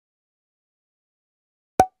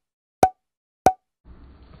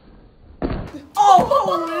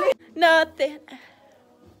Oh, nothing.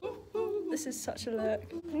 This is such a look.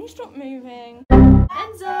 Can you stop moving?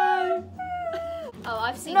 Enzo! Oh,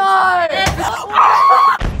 I've seen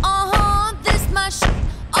this my shit.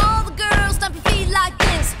 All the girls stomp your feet like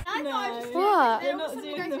this. No. What? You're not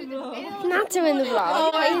doing the vlog. Not doing the vlog.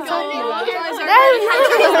 Oh my god.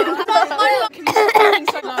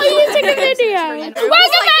 Are you taking a video? Welcome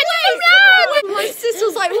back to the vlog! My sister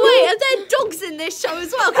was like, wait, are there dogs in this show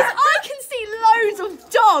as well? Because I can see loads of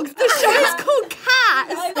dogs. The show is called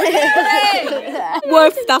Cats.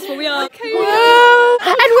 Woof, that's what we are. And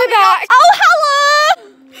we're back. Oh, hello!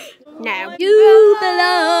 Now you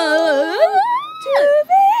belong to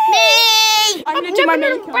me. I'm gonna do my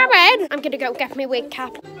makeup. I'm gonna go get my wig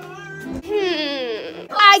cap.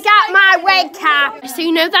 I got my wig cap. So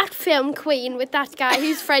you know that film Queen with that guy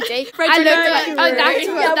who's Freddie? I look like, oh, that's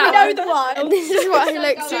what that we know the one. And this is what he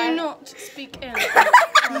looks Do like. not speak ill.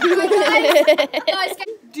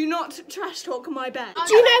 Do not trash talk my bed.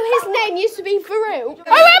 Do you know his name used to be Farouk?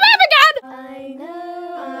 Oh, I'm again!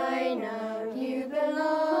 I know you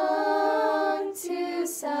belong to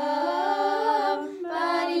somebody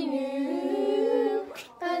new,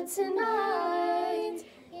 but tonight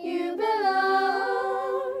you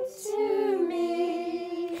belong to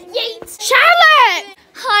me. Yeet! Charlotte!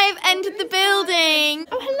 I've entered the building.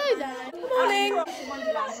 Oh, hello there. Morning.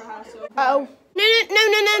 Oh.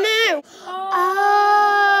 No. Oh.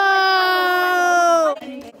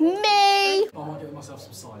 Me. I might give myself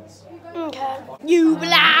some signs. Okay. You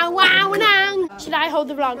blah wow nang. Should I hold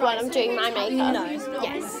the vlog while I'm doing my makeup? No.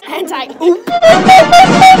 Yes. And I.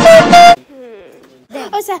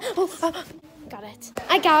 Oh, so, got it.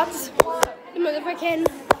 I got the motherfucking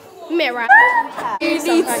mirror. You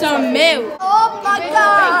need some milk. Oh my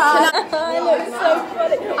god! I look so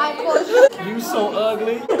funny. You so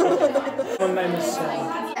ugly. My name is Sam.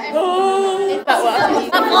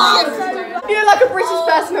 You're like a British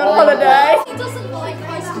person on holiday. He doesn't like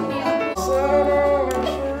ice cream.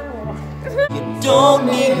 You don't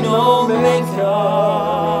need no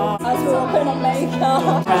makeup. As we're all putting on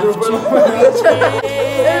makeup. Ew,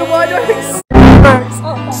 why do I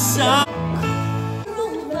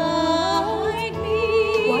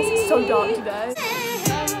Why is it so dark today?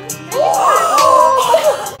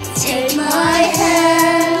 Take my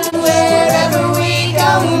hand wherever we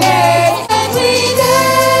go next.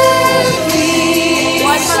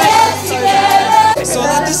 So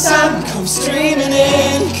let the sun come streaming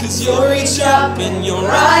in, 'cause you'll reach up and you'll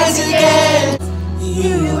rise again.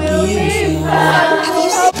 You will be found.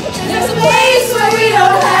 There's a place where we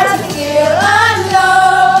don't have to feel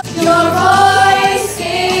unknown. Your voice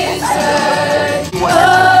is heard.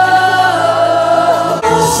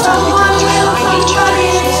 Someone will come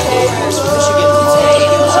in.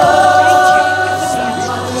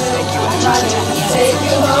 Take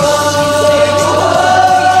you home.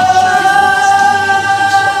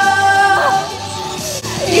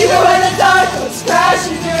 Even when the dark comes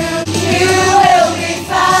crashing through, you will be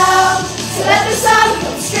found. So let the sun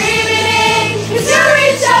come streaming in, 'cause you'll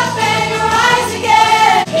reach up and you'll rise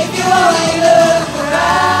again. If you only look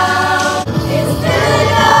around, it's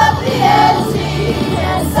filling up the empty,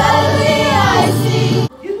 and suddenly I see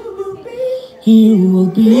You will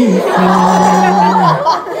be found.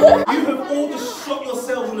 You have all just shot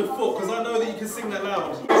yourselves in the foot, because I know that you can sing that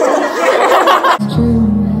loud.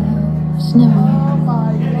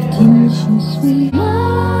 sweet.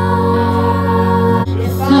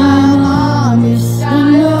 If I'm honest, I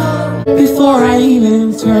know. Before I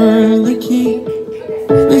even turn the key,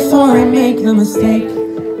 before I make the mistake,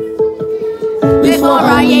 before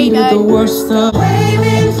I leave the worst stuff,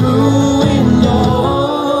 waving through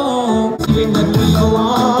window, feeling that we go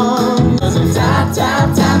on, cause I'm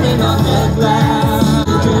tapping on the glass.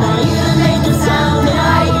 Can I even make the sound? Can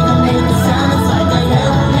I even make the sound? It's like I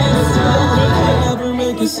never made a sound. I never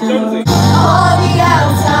make a sound. On the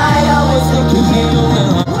outside, always looking in,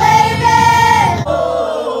 waving.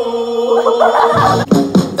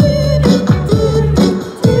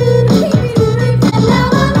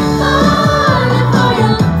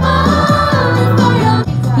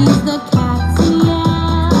 He's the cat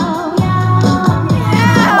meow,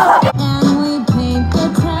 and we paint the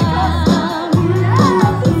town.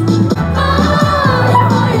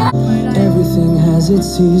 Everything has its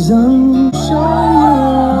season. Show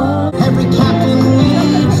you. Every captain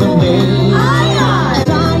needs a mate.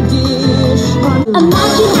 Side dish.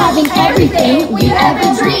 Imagine having everything we ever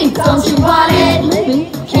dreamed. Don't you want it?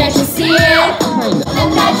 Can't you see it?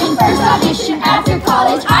 Imagine first audition after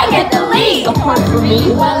college, I get the lead. Apart from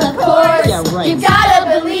me, Well, of course, Yeah, right. you gotta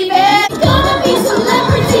believe it. Gonna be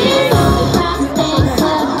celebrities. Fast and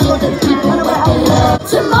clever, the people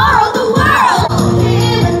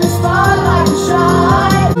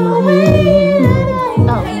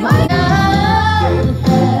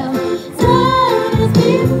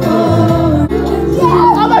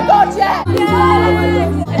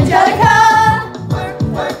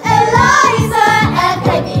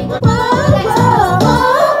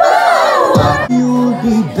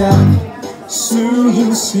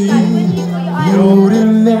you see? You'll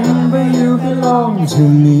remember you belong to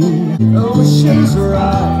me. Oceans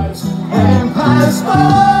rise and empires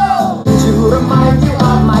fall to remind you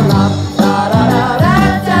of my love.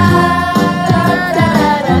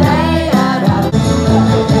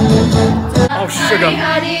 Oh, sugar.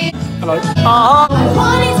 Hello. I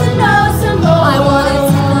wanted to know some more. I wanted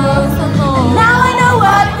to know some more. Now I know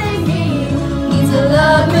what they mean. He's a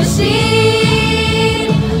love machine.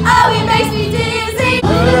 Oh, he makes me dizzy.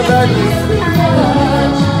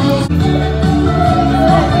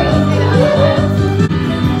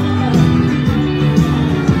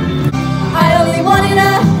 I only wanted a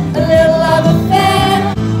little love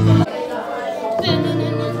affair.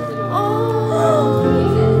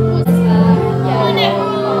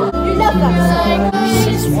 You love that song.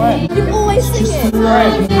 Since when? You always sing it.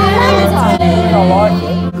 Right. I like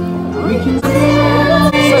it. We can see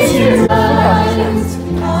it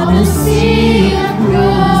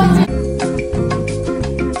grow.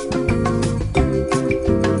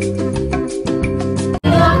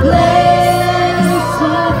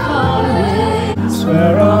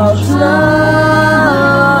 Swear I'll try.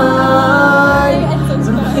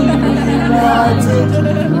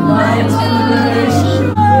 My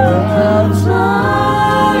inspiration. I'll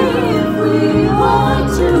try if we want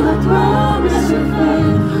to. I promise if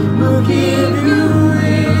we'll give you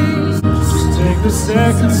wings. Just take the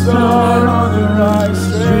second star on the right,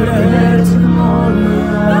 straight ahead to the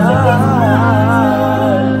morning light.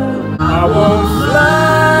 I won't fly.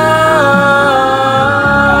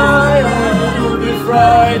 You'll be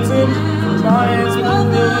frightened. My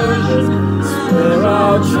inspiration. Swear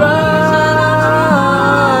I'll try.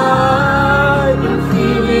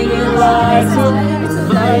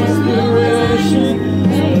 My inspiration.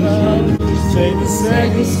 Just take the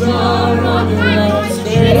second star on the right,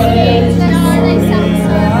 straight ahead to the morning light.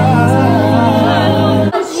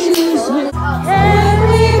 Can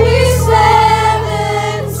we be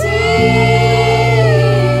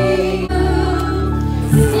 17?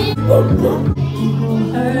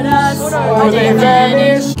 Hurt us, they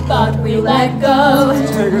vanish, but we let go.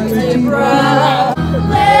 take a deep breath.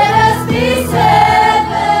 Let us be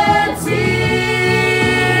 17.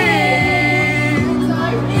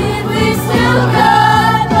 If we still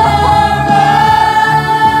got the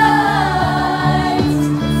right.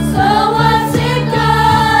 So what's it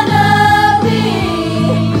gonna be?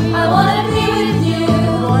 I wanna be with you.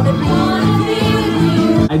 Wanna be with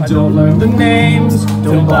you. I don't learn the names,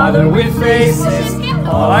 don't bother with faces.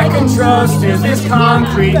 All I can trust is this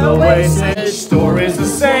concrete oasis. Story's the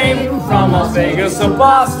same, from Las Vegas to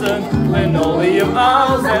Boston. Linoleum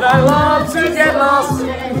aisles that I love to get lost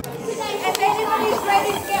in.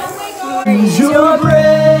 Use your brain.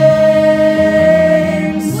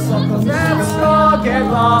 Let's all get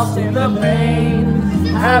lost in the pain.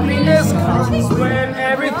 Happiness comes when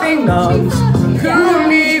everything numbs. Who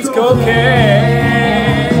needs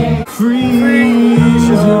cocaine? Freeze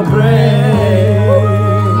your brain.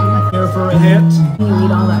 Here for a hit.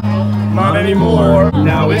 Not anymore.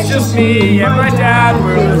 Now it's just me and my dad.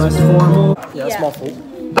 We're less formal. Yeah, it's my fault.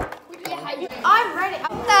 I'm ready.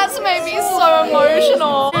 That's made me so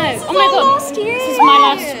emotional. Oh my god. This is my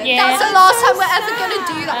last year. That's the last time we're ever gonna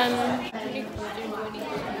do that.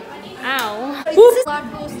 Ow.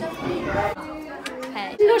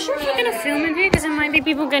 I'm not sure if we're gonna film it here because there might be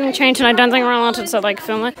people getting changed and I don't think we're allowed to like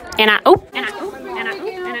film it. And I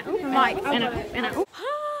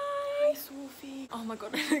Hi, Sophie. Oh my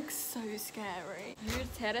god, it looks so scary. You're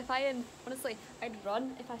terrifying. Honestly, I'd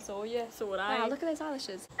run if I saw you. So would I. Wow, look at those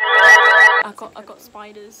eyelashes. I got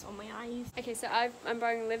spiders on my eyes. Okay, so I'm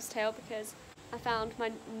borrowing Liv's tail because I found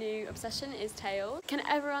my new obsession is tails. Can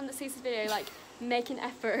everyone that sees this video like make an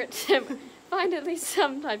effort to find at least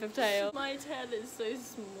some type of tail? My tail is so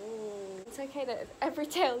small. It's okay that every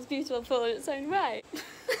tail is beautiful in its own way.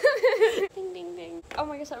 Ding ding ding. Oh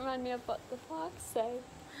my gosh, that reminded me of what the fox said.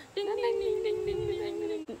 Ding ding ding ding ding ding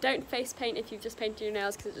ding. Don't face paint if you've just painted your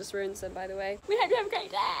nails because it just ruins them, by the way. We hope you have a great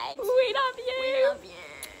day. We love you. We love you.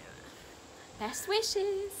 Best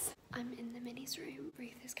wishes. I'm in the Minnie's room.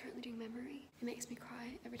 Ruth is currently doing memory. It makes me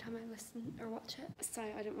cry every time I listen or watch it. So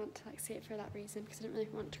I don't want to like see it for that reason because I don't really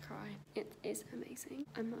want to cry. It is amazing.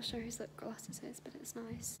 I'm not sure whose lip gloss this is, but it's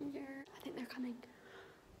nice. Yeah, I think they're coming.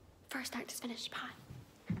 First act is finished.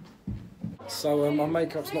 Bye. So my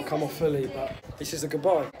makeup's not come off fully, but this is a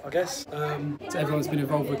goodbye, I guess. To everyone that's been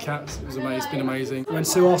involved with cats, it was amazing. It's been amazing. When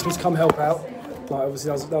Sue asked me to come help out, like obviously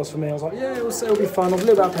that was for me. I was like, yeah, it'll be fun. I was a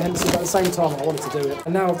little bit apprehensive, but at the same time, I wanted to do it.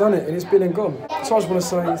 And now I've done it, and it's been and gone. So I just want to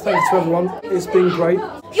say thank you to everyone. It's been great.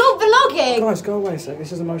 You're vlogging! Guys, go away a sec.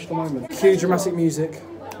 This is an emotional moment. Cue dramatic music.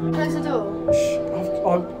 Close the door. Shh,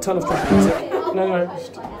 I'll turn off the music. No,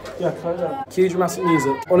 just, yeah, close that. Cue dramatic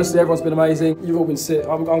music. Honestly, everyone's been amazing. You've all been sick.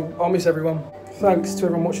 I'll miss everyone. Thanks to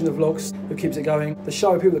everyone watching the vlogs who keeps it going. The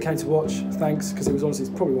show, people that came to watch, thanks, because it was honestly,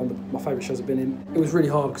 it's probably one of my favourite shows I've been in. It was really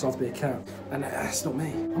hard because I have to be a cat, and that's not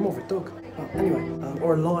me. I'm more of a dog. Anyway,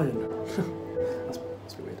 or a lion. that's a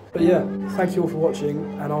bit weird. But yeah, thank you all for watching,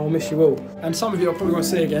 and I'll miss you all. And some of you I probably won't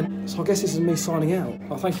see again, so I guess this is me signing out.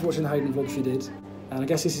 Thank you for watching the Hayden vlog if you did, and I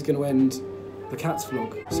guess this is going to end the cats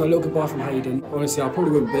vlog. So a little goodbye from Hayden. Honestly, I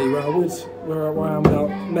probably wouldn't be where I was, where I am without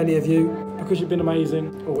many of you, because you've been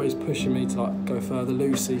amazing, always pushing me to like go further.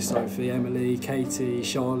 Lucy, Sophie, Emily, Katie,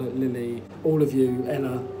 Charlotte, Lily, all of you,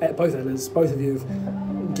 Ella, both Ellas, both of you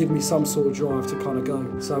have given me some sort of drive to kind of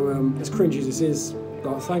go. So as cringy as this is,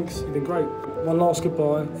 like, thanks, you've been great. One last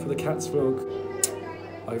goodbye for the cats vlog.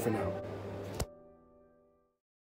 Over now.